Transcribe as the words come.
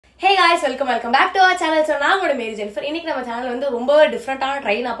Hey guys, welcome back to our channel. So நான் உங்களோட மேரி Jennifer. இன்னைக்கு நம்ம சேனல்ல வந்து ரொம்ப டிஃபரண்டான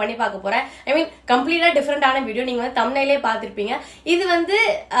ட்ரை நான் பண்ணி பார்க்க போறேன். ஐ மீன் கம்ப்ளீட்டா டிஃபரண்டான வீடியோ. நீங்க வந்து thumbnail-லே பார்த்திருப்பீங்க. இது வந்து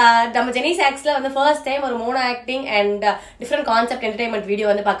நம்ம ஜெனி சாக்ஸ்ல வந்து ஃபர்ஸ்ட் டைம் ஒரு mono acting and different concept entertainment video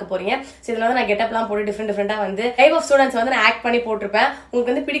வந்து பார்க்க போறீங்க. சோ இதுல வந்து நான் கெட்டப்லாம் போட்டு டிஃபரண்டா வந்து டைப் ஆஃப் ஸ்டூடண்ட்ஸ் வந்து நான் ஆக்ட் பண்ணி போட்டுருப்பேன்.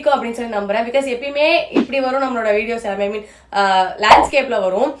 உங்களுக்கு வந்து பிடிக்கும் அப்படின்னு சொல்லி நம்புறேன். பிகாஸ் எப்பயுமே இப்படி வரும் நம்மளோட வீடியோஸ் எல்லாமே. ஐ மீன் லேண்ட்ஸ்கேப்ல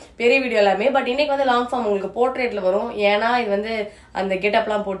வரும் பெரிய வீடியோ எல்லாமே. பட் இன்னைக்கு வந்து லாங் ஃபார்ம் உங்களுக்கு போர்ட்ரேட்ல வரும். ஏன்னா இது வந்து அந்த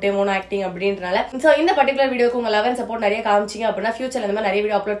கெட்டப்லாம் போட்டு மோனோ ஆக்டிங் அப்படின்றனால சோ இந்த பர்டிகுலர் வீடியோக்கு உங்க லவ் அண்ட் சப்போர்ட் நிறைய காமிச்சிங்க அப்படின்னா ஃபியூச்சர்ல இந்த மாதிரி நிறைய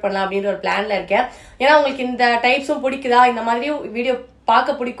வீடியோ அப்லோட் பண்ணலாம் அப்படின்ற ஒரு பிளான்ல இருக்கேன். ஏன்னா உங்களுக்கு இந்த டைப்ஸும் பிடிக்குதா, இந்த மாதிரி வீடியோ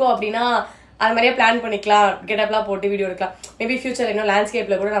பார்க்க பிடிக்கும் அப்படின்னா அது மாதிரியே பிளான் பண்ணிக்கலாம், கெட்டப்லாம் போட்டு வீடியோ எடுக்கலாம். மேபி ஃபியூச்சர்ல இன்னும்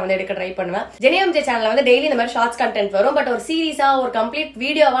லேண்ட்ஸ்கேப்ல கூட நான் வந்து எடுக்க ட்ரை பண்ணுவேன். ஜெனிஎம்ஜே சேனல்ல வந்து டெய்லி இந்த மாதிரி ஷார்ட்ஸ் கண்டென்ட் வரும். பட் ஒரு சீரீஸா ஒரு கம்ப்ளீட்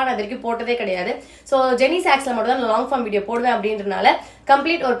வீடியோவா நான் வரைக்கும் போட்டதே கிடையாது. சோ ஜெனி சாக்ஸ்ல மட்டும் தான் லாங் ஃபார்ம் வீடியோ போடுவேன் அப்படின்றனால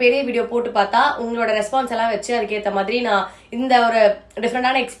கம்ப்ளீட் ஒரு பெரிய வீடியோ போட்டு பார்த்தா உங்களோட ரெஸ்பான்ஸ் எல்லாம் வச்சு அதுக்கேற்ற மாதிரி நான் இந்த ஒரு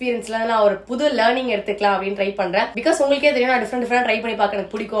டிஃபரெண்டான எக்ஸ்பீரியன்ஸ்ல நான் ஒரு புது லேர்னிங் எடுத்துக்கலாம் அப்படின்னு ட்ரை பண்றேன். பிகாஸ் உங்களுக்கே தெரியும் நான் டிஃபரெண்ட் ட்ரை பண்ணி பார்க்க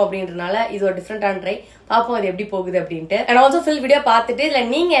எனக்கு பிடிக்கும் அப்படின்றனால இது ஒரு டிஃபரெண்டான ட்ரை. பார்ப்போம் அது எப்படி போகுது அப்படின்ட்டு. அண்ட் ஆல்சோ ஃபுல் வீடியோ பார்த்துட்டு இல்ல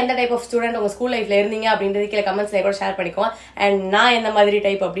நீங்க எந்த டைப் ஆஃப் ஸ்டூடெண்ட் உங்க ஸ்கூல் லைஃப்ல இருந்தீங்க அப்படின்றது கீழே கமெண்ட்ஸ்ல கூட ஷேர் பண்ணிக்கோங்க. அண்ட் நான் எந்த மாதிரி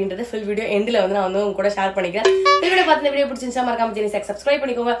டைப் அப்படின்றது ஃபுல் வீடியோ எண்ட்ல வந்து நான் வந்து உங்க கூட ஷேர் பண்ணிக்கிறேன். வீடியோ பார்த்து இந்த வீடியோ பிடிச்சிருந்தா மறக்காம ஜெனி சாக்ஸ் சப்ஸ்கிரைப்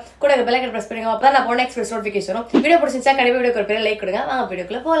பண்ணிக்கோங்க. கூட பெல் ஐகான் பிரஸ் பண்ணிக்கோங்க. அப்பதான் நான் போன நெக்ஸ்ட் நோட்டிஃபிகேஷன் வரும். வீடியோ பிடிச்சிருந்தா கண்டிப்பா வீடியோக்கு ஒரு பெரிய லைக் கொடுங்க. வாங்க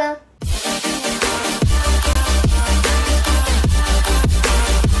வீடியோக்குள்ள போலாம்.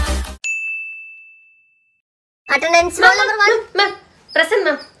 Attendance roll number 1. Ma'am, present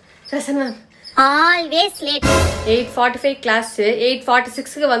ma'am. Present ma'am. Always late. 8:45 class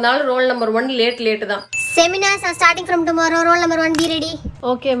 8:46 க்கு வந்தாலும் roll number 1 late தான். Seminars are starting from tomorrow. Roll number 1 be ready.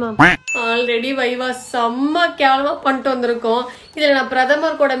 Okay ma'am. Already வைவா செம்ம கேவலமா பண்ணிட்டு வந்திருக்கோம். இதுல நான்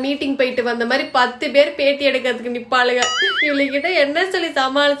பிரதமர் கூட மீட்டிங் போயிட்டு வந்த மாதிரி 10 பேர் பேட்டி எடுக்கிறதுக்கு நிப்பாளுங்க. இவளுக்கிட்ட என்ன சொல்லி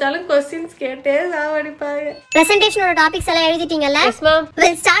சமாளிச்சாலும் கொஸ்டின்ஸ் கேட்டே சாவடிப்பாங்க. Presentation ஓட டாபிக்ஸ் எல்லாம் எழுதிட்டீங்கல்ல? Yes ma'am.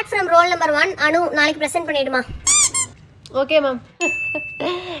 We'll start from roll number 1. அனு நாளைக்கு present பண்ணிடுமா? Okay ma'am.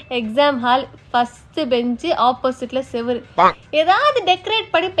 Exam hall first bench ஆப்போசிட்ல செவரு ஏதாவது டெக்கரேட்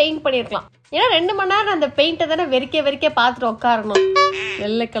பண்ணி பெயிண்ட் பண்ணிருக்கலாம். ஏன்னா 2 மணி நேரம் அந்த பெயிண்ட்டை தானே வெறிக்க பார்த்துட்டு உட்காரணும்.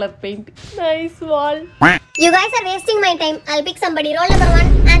 வெள்ளை colour paint. Nice wall. You guys are wasting my time. I'll pick somebody. Roll number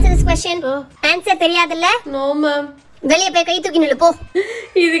 1. Answer this question. Answer தெரியாதுல்ல? No ma'am. வெளிய போய் கை தூக்கி நில்லு போ.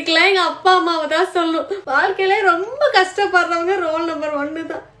 இதுக்கெல்லாம் எங்க அப்பா அம்மாவை தான் சொல்லணும். வாழ்க்கையில ரொம்ப கஷ்டப்படுறவங்க ரோல் நம்பர் 1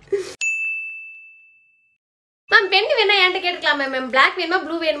 தான். மேம் பென் வேணா என்கிட்ட கேட்டுக்கலாமா மேம்? பிளாக் வேணுமா,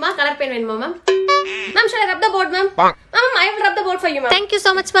 ப்ளூ வேணுமா, கலர் பென் வேணுமா ma'am? Ma'am shall I rub the board ma'am? Ma'am I will rub the board for you ma'am. Thank you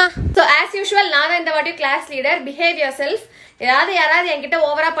so much ma. So as usual நான் தான் இந்த வாட்டி class leader. Behave yourself. யாராவது என்கிட்ட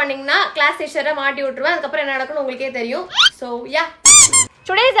ஓவரா பண்ணீங்கன்னா class டீச்சரை மாட்டி விட்டுருவேன். அதுக்கப்புறம் என்ன நடக்கும்னு உங்களுக்கே தெரியும். So yeah.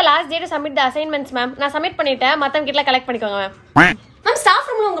 Today is the last day to submit the assignments ma'am. நான் சப்மிட் பண்ணிட்டேன். மத்தவங்க கிட்ட கலெக்ட் பண்ணிக்கோங்க மேம். மேம் ஸ்டாஃப்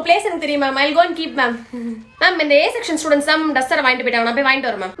ரூம்ல உங்க பிளேஸ் எனக்கு தெரியும் ma'am. I'll go and keep ma'am. Ma'am இந்த A செக்ஷன் ஸ்டூடண்ட்ஸ் தான் டஸ்டர் வாங்கிட்டு போயிட்டாங்க. நான் போய்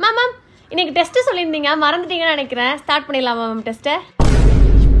வாங்கிட்டு வரேன் மேம். மேம் இன்னைக்கு டெஸ்ட் சொல்லியிருந்தீங்க, மறந்துட்டீங்கன்னு நினைக்கிறேன். ஸ்டார்ட் பண்ணிடலாமா மேம் டெஸ்ட்டை?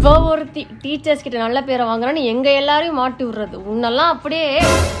 இப்போ ஒரு டீச்சர்ஸ் கிட்ட நல்ல பேரை வாங்குறேன்னு எங்க எல்லாரையும் மாட்டி விடுறது. உன்னெல்லாம் அப்படியே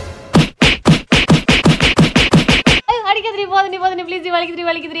அடிக்கதிரி போது நீ ப்ளீஸ்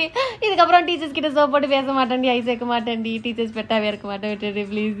வலிக்குதிரி. இதுக்கப்புறம் டீச்சர்ஸ் கிட்ட சோப் போட்டு பேச மாட்டேன்டி, ஐஸ் வைக்க மாட்டேன்டி, டீச்சர்ஸ் பெட்டாவே இருக்க மாட்டேன், விட்டுடி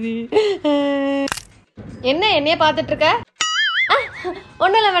ப்ளீஸ். என்னையே பார்த்துட்டு இருக்க?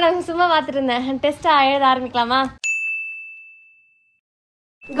 ஒன்றும் இல்லை மேடம், சும்மா பார்த்துட்டு இருந்தேன். டெஸ்ட்டை எழுத ஆரம்பிக்கலாமா?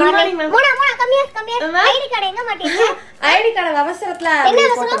 Good morning ma'am. Mona come here. ID card எங்க மாட்டீங்க? ஐடி கார்டு அவசரத்துல என்ன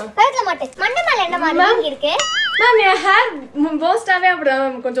அவசரம்? கழுத்துல மாட்டே. மண்டை மேல என்ன மாதிரி இருக்கு? மேம் என் ஹேர் மோஸ்டாவே அப்படிதான்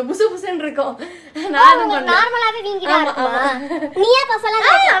மேம், கொஞ்சம் புசுன்னு இருக்கும். நான் நார்மலாவே வீங்கிட்டா இருக்குமா? நீயே பஃபலா?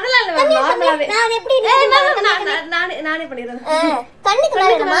 அதெல்லாம் இல்ல மேம், நார்மலாவே. நான் எப்படி நானே பண்ணிடுறேன். கண்ணுக்கு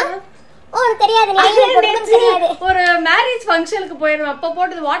மேலமா? ஓ தெரியாது, நீ தெரியாது. ஒரு மேரேஜ் ஃபங்க்ஷனுக்கு போயிருந்தேன். அப்ப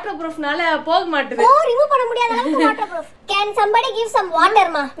போட்டது வாட்டர் ப்ரூஃப்னால போக மாட்டேது. ஓ ரிமூவ் பண்ண முடியாத அளவுக்கு water proof. Can somebody give some water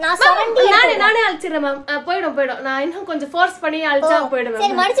ma? நான் சொரண்டி நானே அழிச்சிரேன் மேம். போய்டும். நான் இன்னும் கொஞ்சம் ஃபோர்ஸ் பண்ணி அழிச்சா போய்டும் மேம்.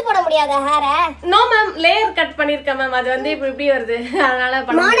 சரி மடிச்சு போட முடியாத hair? No ma'am, layer cut பண்ணிருக்கேன் மேம். அது வந்து இப்படி வருது. அதனால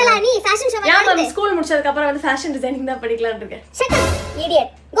பண்ண மாடலா நீ fashion show yeah ma'am, school முடிச்சதுக்கு அப்புறம் வந்து ஃபேஷன் டிசைனிங் தான் படிக்கலாம்னு இருக்கேன். Shut up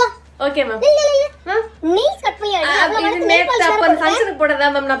idiot. கோ. Okay ma'am. இல்ல மேம் நீஸ் கட் பண்ணி இது மேக் அப் அந்த ஃபங்க்ஷனுக்கு போடுறதா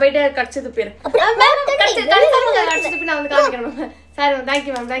மேம். நான் போய்ட்டு கட்சது பேர் மேம் கட்சது நான் வந்து காமிக்கிறேன் மேம். சரி ma'am, thank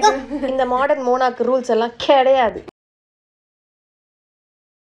you ma'am, thank you. இந்த மாடர்ன் மோனாக்கு ரூல்ஸ் எல்லாம் கிடையாது.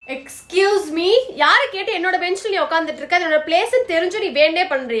 எக்ஸ்கியூஸ் மீ, யாரை கேட்டு என்னோட பெஞ்ச்ல நீ உட்காந்துட்டு இருக்க? என்னோட பிளேஸ் தெரிஞ்சு நீ வேண்டே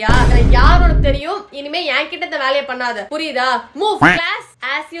பண்றியா? யாரோட தெரியும்? இனிமே என் கிட்ட இந்த வேலையை பண்ணாத, புரியுதா? Move class.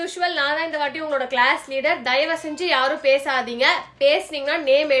 ஆஸ் யூஷுவல் நான் தான் இந்த வாட்டி உங்களோட கிளாஸ் லீடர். தயவு செஞ்சு யாரும் பேசாதீங்க. பேசுனீங்கன்னா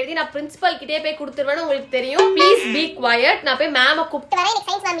நேம் எழுதி நான் பிரின்சிபல் கிட்டே போய் கொடுத்துருவேன்னு உங்களுக்கு தெரியும். Please be quite. நான் போய் மேம கூப்பிட்டு வரேன்.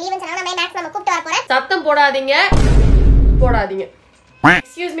 சத்தம் போடாதீங்க.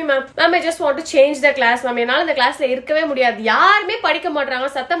 Excuse me ma'am. Ma'am, I just want to change the class ma'am. என்னால இந்த கிளாஸ்ல இருக்கவே முடியாது. யாருமே படிக்க மாட்டறாங்க,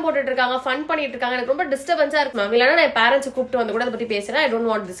 சத்தம் போட்டுட்டு இருக்காங்க, ஃபன் பண்ணிட்டு இருக்காங்க. எனக்கு ரொம்ப டிஸ்டர்பன்ஸா இருக்கு ma'am. இல்லனா நான் பேரண்ட்ஸ் கூப்பிட்டு வந்து கூட அத பத்தி பேசுறேன். I don't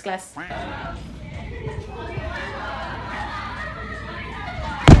want this class.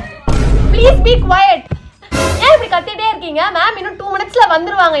 Please be quiet. ஏன் இப்படி கத்திட்டே இருக்கீங்க? மேம் இன்னும் 2 மினிட்ஸ்ல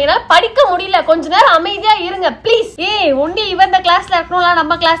வந்துருவாங்க. என்னால படிக்க முடியல. கொஞ்ச நேரம் அமைதியா இருங்க ப்ளீஸ். ஒண்டி இவ இந்த கிளாஸ்ல இருக்கணும்ல,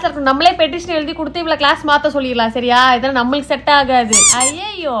 நம்ம கிளாஸ்ல இருக்கணும். நம்மளே பெட்டிஷன் எழுதி கொடுத்து இவள கிளாஸ் மாத்த சொல்லிடலாம். சரியா? இதெல்லாம் நம்மளுக்கு செட் ஆகாது.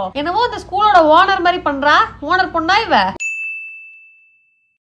 ஐயோ, என்னவோ இந்த ஸ்கூலோட ஓனர் மாதிரி பண்றா. ஓனர் பொண்ணா இவ?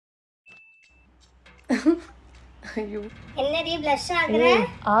 ஐயோ, என்னடி ப்ளஷ் ஆகுற?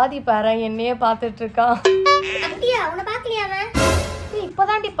 ஆதி பாரு என்னையே பார்த்துட்டு இருக்கான். அப்படியே உன்னை பார்க்கலையா அவன்?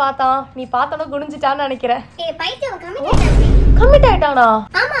 இப்பதான்டி பார்த்தான். நீ பார்த்தனோ குனிஞ்சிட்டான்னு நினைக்கிறேன். பைத்தியம் கமிட் ஆயிட்டானா?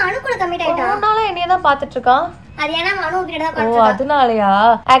 ஆமா, அனு கூட கமிட் ஆயிட்டான். அவனால என்னைய தான் பார்த்துட்டு இருக்கான். அது ஏன்னா அனு கிட்ட தான் காட்டுறா. அதனாலயா?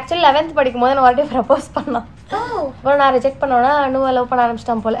 ஆக்சுவலி 11th படிக்கும்போது நான் வாட்டி ப்ரப்போஸ் பண்ணான். அப்புறம் நான் ரிஜெக்ட் பண்ணோம்னா அனுவை லவ் பண்ண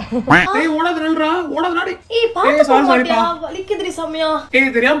ஆரம்பிச்சிட்டான் போல. ஏய் ஓடாதடா, ஓடாதடா. பாத்து மாட்டியா? வலிக்குதுடி சமயா.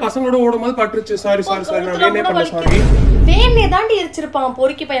 தெரியாம பசங்களோட ஓடும்போது பட்டுருச்சு. சாரி நான் வேணே பண்ணல. சாரி. வேணே தாண்டி எரிச்சிருப்பான்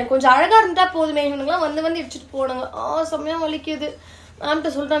பொறுக்கி பையன். கொஞ்சம் அழகா இருந்தா போதுமே. இவனுங்கலாம் வந்து இடிச்சிட்டு போனாங்க. சமயா வலிக்குது. மேம்கிட்ட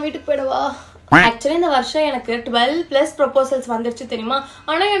சொல்லிட்டான் வீட்டுக்கு போயிடுவா. ஆக்சுவலி இந்த வருஷம் எனக்கு 12+ ப்ரொபோசல்ஸ் வந்துருச்சு தெரியுமா.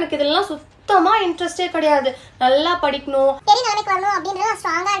 ஆனா எனக்கு இதெல்லாம் சுத்தமா இன்ட்ரெஸ்டே கிடையாது. நல்லா படிக்கணும், சரி நாளைக்கு வரணும் அப்படிங்கறது நான்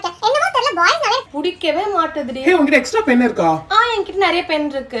ஸ்ட்ராங்கா இருக்கேன். என்னமோ தெரியல பாய்ஸ் நாளே பிடிக்கவே மாட்டேதுடி. உன்கிட்ட எக்ஸ்ட்ரா பென் இருக்கா? என்கிட்ட நிறைய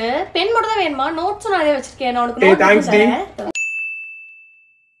பென் இருக்கு. பென் மட்டும் தான் வேணுமா? நோட்ஸும் நிறைய வச்சிருக்கேன். நான் உனக்கு நோட் தரேன்.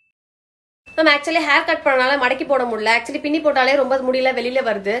 நம்ம ஆக்சுவலி ஹேர் கட் பண்ணனால மடக்கி போட முடியல. ஆக்சுவலி பின்னி போட்டாலே ரொம்ப முடியல, வெளியில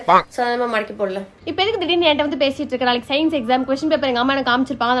வருது. சோ நம்ம மடக்கி போடல. இப்போ எதுக்கு திடீர்னு என்கிட்ட வந்து பேசிட்டு இருக்க? நாளைக்கு சயின்ஸ் எக்ஸாம் கொஸ்டின் பேப்பர் எங்க அம்மா எனக்கு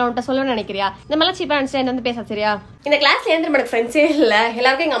காமிச்சிருப்பாங்க. அதை உன்கிட்ட சொல்லணும்னு நினைக்கிறியா? இந்த மாதிரி சீப்பா நினைச்சிட்டு வந்து பேச சரியா? இந்த கிளாஸ்ல ஏந்திர எனக்கு ஃப்ரெண்ட்ஸே இல்ல.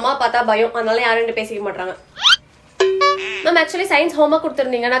 எல்லாருக்கும் எங்க அம்மா பார்த்தா பயம். அதனால யாரும் பேசிக்க மாட்டாங்க. மேம் ஆக்சுவலி சயின்ஸ் ஹோம்ஒர்க்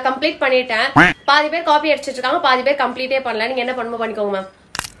கொடுத்துருந்தீங்க, நான் கம்ப்ளீட் பண்ணிட்டேன். பாதி பேர் காப்பி அடிச்சிட்டு இருக்காங்க, பாதி பேர் கம்ப்ளீட்டே பண்ணல. நீங்க என்ன பண்ணுமோ பண்ணிக்கோங்க ma'am.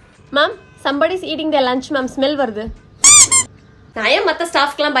 Ma'am somebody is eating their lunch ma'am. Smell வருது. நான் ஏன் மற்ற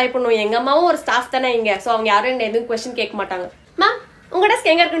ஸ்டாஃப்க்குலாம் பயப்படணும்? எங்க அம்மாவும் ஒரு ஸ்டாஃப் தானே இங்க. ஸோ அவங்க யாரும் என்ன எதுவும் கொஸ்டின் கேட்க மாட்டாங்க. மேம் உங்க டெஸ்க்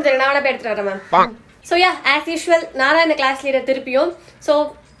எங்க இருக்குன்னு தெரியும், நான் போய் எடுத்துட்டு வரேன் ma'am. So yeah as usual நான் இந்த கிளாஸ் லீடர் திருப்பியும். So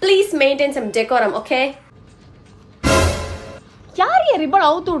please maintain some decorum. Okay? யார் ரிப்பன்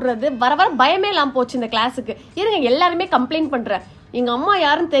அவுத்து விடுறது? வர வர பயமே இல்லாம போச்சு இந்த கிளாஸுக்கு. இருங்க எல்லாருமே கம்ப்ளைண்ட் பண்றேன். எங்க அம்மா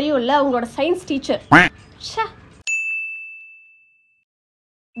யாருன்னு தெரியும்ல, உங்களோட science teacher.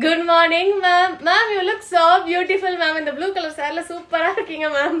 Good morning ma'am. Ma'am you look so beautiful ma'am. இந்த blue color saree சூப்பரா இருக்கீங்க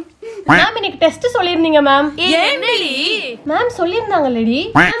ma'am. Ma'am இன்னைக்கு டெஸ்ட் சொல்லிருந்தீங்க ma'am. ஏன்டி? Ma'am சொல்லிருந்தாங்க லேடி.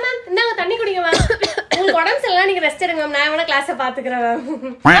 Ma'am இந்தாங்க தண்ணி குடிங்க ma'am. உங்களுக்கு உடம்பு சரியில்லை, நீங்க ரெஸ்ட் எடுங்க ma'am. நான் வேணா கிளாஸை பாத்துக்கறேன் ma'am.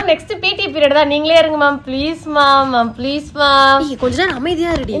 Ma'am next PT period தான், நீங்களே இருங்க ma'am. Please ma'am. Please ma'am. கொஞ்ச நேரம்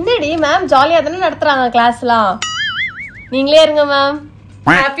அமைதியா இருடி. என்னடி ma'am ஜாலியா தான நடத்துறாங்க கிளாஸ்லாம். நீங்களே இருங்க ma'am.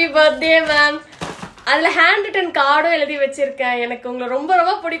 Happy birthday ma'am. அதுல ஹேண்ட் ரிட்டன் கார்டும் எழுதி வச்சிருக்கேன். எனக்கு உங்களை ரொம்ப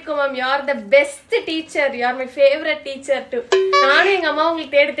ரொம்ப பிடிக்கும் ma'am. You are the best teacher. You are my favourite teacher to. நானும் எங்க அம்மா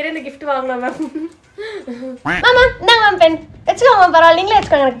உங்களுக்கு தேடி தேடி இந்த கிஃப்ட் வாங்கணும் மேம். மேம் இந்தாங்க மேம் பென் வச்சுக்கோங்க மேம். பரவாயில்ல நீங்களே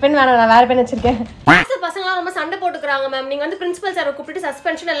வச்சுக்கோங்க. எனக்கு பென் வேணாம், நான் வேற பென் வச்சிருக்கேன். பசங்களாம் ரொம்ப சண்டை போட்டுக்கிறாங்க மேம். நீங்க வந்து பிரின்சிபல் சாரை கூப்பிட்டு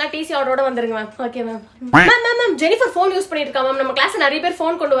சஸ்பென்ஷன் எல்லாம் டிசி ஆர்டரோட வந்துருங்க ma'am. Okay ma'am. Ma'am ma'am ma'am Jennifer phone use பண்ணிட்டு இருக்கா மேம். நம்ம கிளாஸ்ல நிறைய பேர்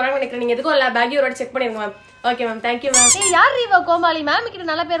ஃபோன் கொண்டு வராங்க நினைக்கிறேன். நீங்க எதுக்கும் எல்லா பேக்கையும் ஒரு செக் பண்ணிருங்க ma'am. Okay ma'am. Thank you ma'am. ஏய் யார் ரீவா கோமாளி? மேம் கிட்ட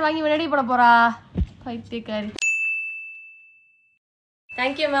நல்ல பேர் வாங்கி விளையாடி போட போறா பைத்தியக்காரி.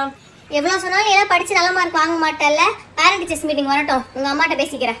 Thank you ma'am. எவ்வளவு சொன்னாலும் ஏதோ படிச்சு நல்ல மார்க் வாங்க மாட்டல்ல. பேரண்ட் டீச்சர்ஸ் மீட்டிங் வரட்டும், உங்க அம்மாட்ட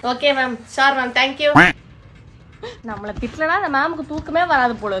பேசிக்கிறேன். Okay ma'am. Sure ma'am. Thank you. நம்மள திட்டலனா அந்த மேம்க்கு தூக்கமே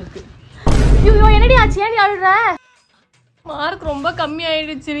வராது போல இருக்கு. ஐயோ என்னடி ஆச்சு? ஏன் அழுற? மார்க் ரொம்ப கம்மி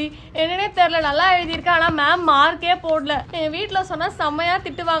ஆயிடுச்சு. என்னன்னே தெரியல. நல்லா எழுதி இருக்கேன் ஆனா மேம் மார்க்கே போடல. என் வீட்ல சொன்னா செமையா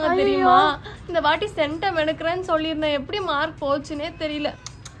திட்டுவாங்க தெரியுமா. இந்த வாட்டி சென்டம் எடுக்கிறேன்னு சொல்லியிருந்தேன். எப்படி மார்க் போச்சுன்னே தெரியல.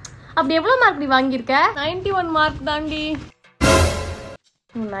 அப்படி எவ்வளவு மார்க் நீ வாங்கியிருக்க? 91 மார்க் தாண்டி.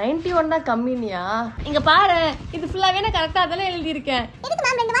 91 தான் கம்மினியா? இங்க பாரு இது ஃபுல்லாவே நான் கரெக்டா அதெல்லாம் எழுதி இருக்கேன். எதுக்கு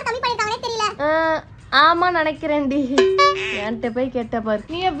மேம் 2 மார்க் கம்மி பண்ணிட்டாங்கனே தெரியல. ஆமா நினைக்கிறேன்டி. என்கிட்ட போய் கேட்ட பாரு.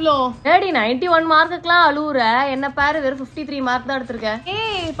 நீ எவ்வளோ? ஏடி 91 மார்க்குக்குலாம் அழுவுற. என்ன பாரு வெறும் 53 மார்க் தான் எடுத்திருக்க.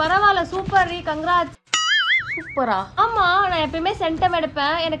 ஏய் பரவாயில்ல சூப்பர். கங்க்ராட்ஸ். சூப்பரா? ஆமா நான் எப்பயுமே சென்டம்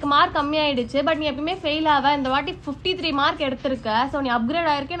எடுப்பேன். எனக்கு மார்க் கம்மி ஆயிடுச்சு. பட் நீ எப்பயுமே ஃபெயில் ஆவ. இந்த வாட்டி 53 மார்க் எடுத்திருக்க. சோ நீ அப்கிரேட்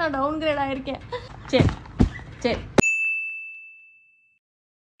ஆயிருக்கேன், நான் டவுன் கிரேட் ஆயிருக்கேன். சரி சரி.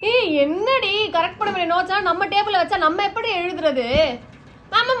 ஏய் என்னடி கரெக்ட் பண்ண வேண்டிய நோட்ஸ் நம்ம டேபிள்ல வச்சா நம்ம எப்படி எழுதுறது?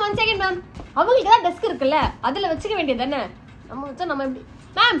 Ma'am ma'am 1 second ma'am. அவங்களுக்கு தான் டெஸ்க் இருக்குல்ல, அதுல வச்சுக்க வேண்டியது தானே. நம்ம வச்சா நம்ம எப்படி?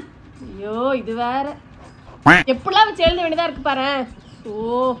 மேம் ஐயோ இது வேற எப்படிலாம் வச்சு எழுத வேண்டியதா இருக்கு பாரு.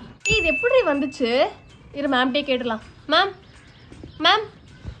 ஓ இது எப்படி வந்துச்சு? இரு மேம்கிட்டே கேட்டுலாம். மேம் மேம்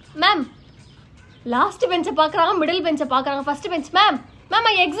மேம் லாஸ்ட் பெஞ்சை பார்க்குறாங்க, மிடில் பெஞ்சை பார்க்குறாங்க, first bench. Ma'am ma'am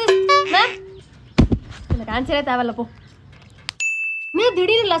I exist. Ma'am எனக்கு ஆன்சரே தேவையில்ல போ. இன்னும்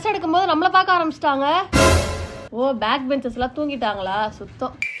திடீர்னு லெஸ் எடுக்கும்போது நம்மள பார்க்க ஆரம்பிச்சிட்டாங்க. ஓ பேக் பெஞ்சஸ் எல்லாம் தூங்கிட்டாங்களா?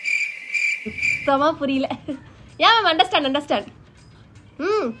 சுத்தமா புரியல. ஏன் மேம் அண்டர்ஸ்டாண்ட்.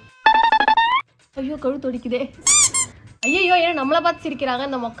 ஐயோ கழுத்து ஒடிக்குதே. ஐயோ ஏன்னா நம்மள பார்த்து சிரிக்கிறாங்க.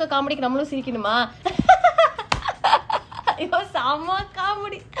 இந்த மொக்க காமெடிக்கு நம்மளும் சிரிக்கணுமா? ஐயோ செம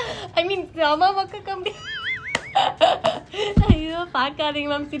காமெடி. ஐ மீன் செம மொக்க காமெடி. ஐயோ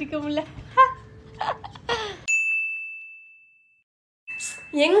பார்க்காதீங்க மேம், சிரிக்க முடியல.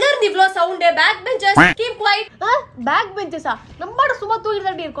 எங்க இருந்து இவ்ளோ sound? Back benches keep quiet. Back பெஞ்சஸா? நம்மட சும்மா தூங்கிட்டு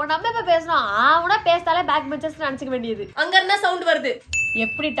தான் இருக்கோம். நம்ம எப்ப பேசறோம்? ஆவனா பேசாலே பேக் பெஞ்சஸ் நினைச்சுக்க வேண்டியது. அங்க இருந்தா சவுண்ட் வருது.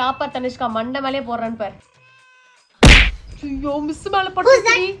 எப்படி டாப்பர் தனிஷ்கா மண்டை மேலே போறான்னு பாரு. ஐயோ மிஸ் மேல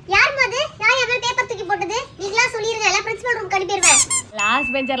போட்டுடி. யார் மது? யார் எவ்வளவு பேப்பர் தூக்கி போட்டது? நீங்களா சொல்லிருங்க, எல்லாம் பிரின்சிபல் ரூம் அனுப்பிடுவேன்.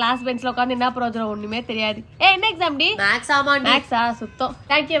 லாஸ்ட் பெஞ்ச்ல உட்கார்ந்து என்ன பிரயோஜனம்? ஒண்ணுமே தெரியாது. என்ன எக்ஸாம் டி? மேத்ஸ். ஆமாண்டி. மேத்ஸா? சுத்தம்.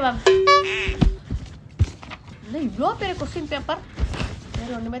 Thank you ma'am. என்ன இவ்ளோ பெரிய क्वेश्चन பேப்பர்?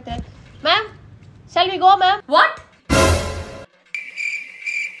 வேற ஒண்ணுமே தெரியாது. Ma'am shall we go ma'am? What?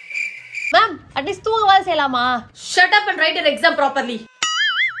 Ma'am at least தூங்கவாது செய்யலாமா? Shut up and write your exam properly.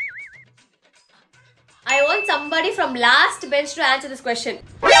 I want somebody from last bench to answer this question.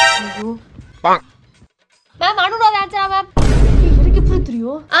 Ma'am, Anu knows the answer, ma'am.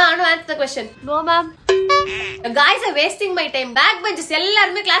 Anu, answer the question. No, ma'am. The guys are wasting my time. Back benches,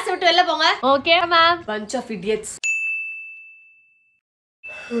 எல்லாருமே class விட்டு வெளிய போங்க. Okay, ma'am. Bunch of idiots.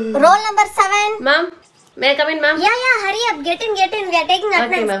 Roll number 7. Ma'am, may I come in, ma'am? Yeah, hurry up. Get in. We are taking attendance.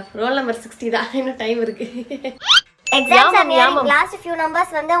 Okay, ma'am. Roll number 60 தான். இன்னும் time இருக்கு. Exams are nearing. Last few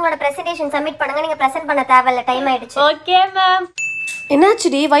numbers வந்து உங்களோட presentation submit பண்ணுங்க. நீங்க present பண்ண தேவையில்ல, time ஆயிடுச்சு. Okay ma'am.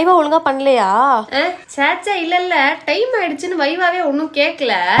 என்னாச்சுடி வைவா ஒழுங்கா பண்ணலையா? சேச்சா இல்ல டைம் ஆயிடுச்சுன்னு வைவாவே ஒண்ணும்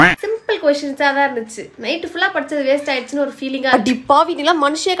கேக்கல. சிம்பிள் क्वेश्चंஸா தான் இருந்துச்சு. நைட் ஃபுல்லா படிச்சது வேஸ்ட் ஆயிடுச்சுன்னு ஒரு ஃபீலிங்கா. அடி பாவி நீ எல்லாம்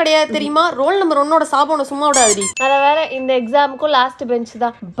மனுஷே கிடையாது தெரியுமா? ரோல் நம்பர் 1 ஓட சாபோன சும்மா விடாதடி. அத வேற இந்த எக்ஸாமுக்கு லாஸ்ட் பெஞ்ச்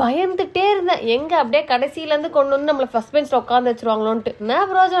தான். பயந்துட்டே இருந்தேன். எங்க அப்படியே கடைசில இருந்து கொண்டு வந்து நம்மள ஃபர்ஸ்ட் பெஞ்ச்ல உட்கார்ந்து வச்சிருவாங்களோன்னு. என்ன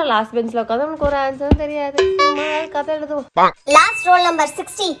ப்ரோஜனம் லாஸ்ட் பெஞ்ச்ல உட்கார்ந்து நமக்கு ஒரு ஆன்சரும் தெரியாது. சும்மா கதை எழுதுவோம். Last roll number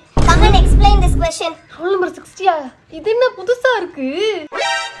 60. Come and explain this question. Roll number 60. இது என்ன புதுசா இருக்கு?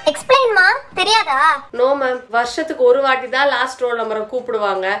 Explain மா, தெரியாதா? நோ மேம், வருஷத்துக்கு ஒரு வாட்டி தான் லாஸ்ட் ரோல் நம்பரை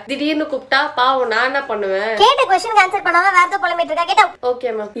கூப்பிடுவாங்க. திடீர்னு கூப்பிட்டா பாவம் நான் என்ன பண்ணுவேன்? கேட்ட क्वेश्चन ஆன்சர் பண்ணாம வேற ஏதோ புலம்பிட்டு இருக்கா. Gate out.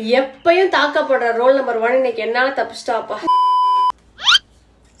 Okay ma'am. எப்பவும் தாக்கப்படுற ரோல் நம்பர் 1 இன்னைக்கு என்னால தப்பிச்சிட்டாப்பா.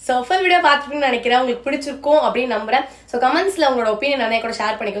 சோ ஃபுல் வீடியோ பார்த்துட்டு நினைக்கிறேன் உங்களுக்கு பிடிச்சிருக்கும் அப்படின்னு நம்புறேன். சோ கமெண்ட்ஸ்ல உங்களோட ஒப்பீனியன் நிறைய கூட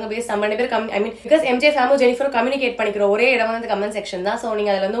ஷேர் பண்ணிக்கோங்க. பிகாஸ் நம்ம ரெண்டு பேர் ஐ மீன் பிகாஸ் MjFam ஜெனிஃபரும் கம்யூனிகேட் பண்ணிக்கிற ஒரே இடம் வந்து கமெண்ட் செக்ஷன் தான். சோ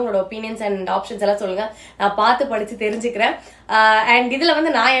நீங்க அதுல வந்து உங்களோட ஒப்பீனியன்ஸ் அண்ட் ஆப்ஷன்ஸ் எல்லாம் சொல்லுங்க. நான் பார்த்து படிச்சு தெரிஞ்சுக்கிறேன். அண்ட் இதுல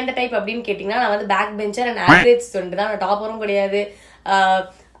வந்து நான் எந்த டைப் அப்படின்னு கேட்டீங்கன்னா நான் வந்து back bencher and average student தான். நான் டாப்பரும் கிடையாது.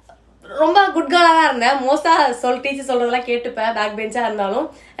 ரொம்ப குட் கேர்லா தான் இருந்தேன். மோஸ்டா டீச்சர் சொல்றதெல்லாம் கேட்டுப்பேன் பேக் பெஞ்சா இருந்தாலும்.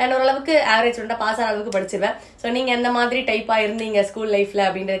 அண்ட் ஓரளவுக்கு ஆவரேஜ் ஸ்டூடெண்டா பாஸ் ஆன அளவுக்கு படிச்சிருவேன். சோ நீங்க எந்த மாதிரி டைப்பா இருந்தீங்க ஸ்கூல் லைஃப்ல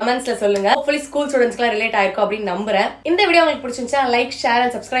அப்படின்றது கமெண்ட்ஸ்ல சொல்லுங்க. ஹோப்ஃபுல்லி ஸ்கூல் ஸ்டூடெண்ட்ஸ்க்குலாம் ரிலேட் ஆயிருக்கும் அப்படின்னு நம்புறேன். இந்த வீடியோ உங்களுக்கு பிடிச்சிருந்துச்சா லைக் ஷேர்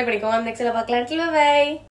அண்ட் சப்ஸ்கிரைப் பண்ணிக்கோங்க. நெக்ஸ்ட்ல பார்க்கலாம். பை.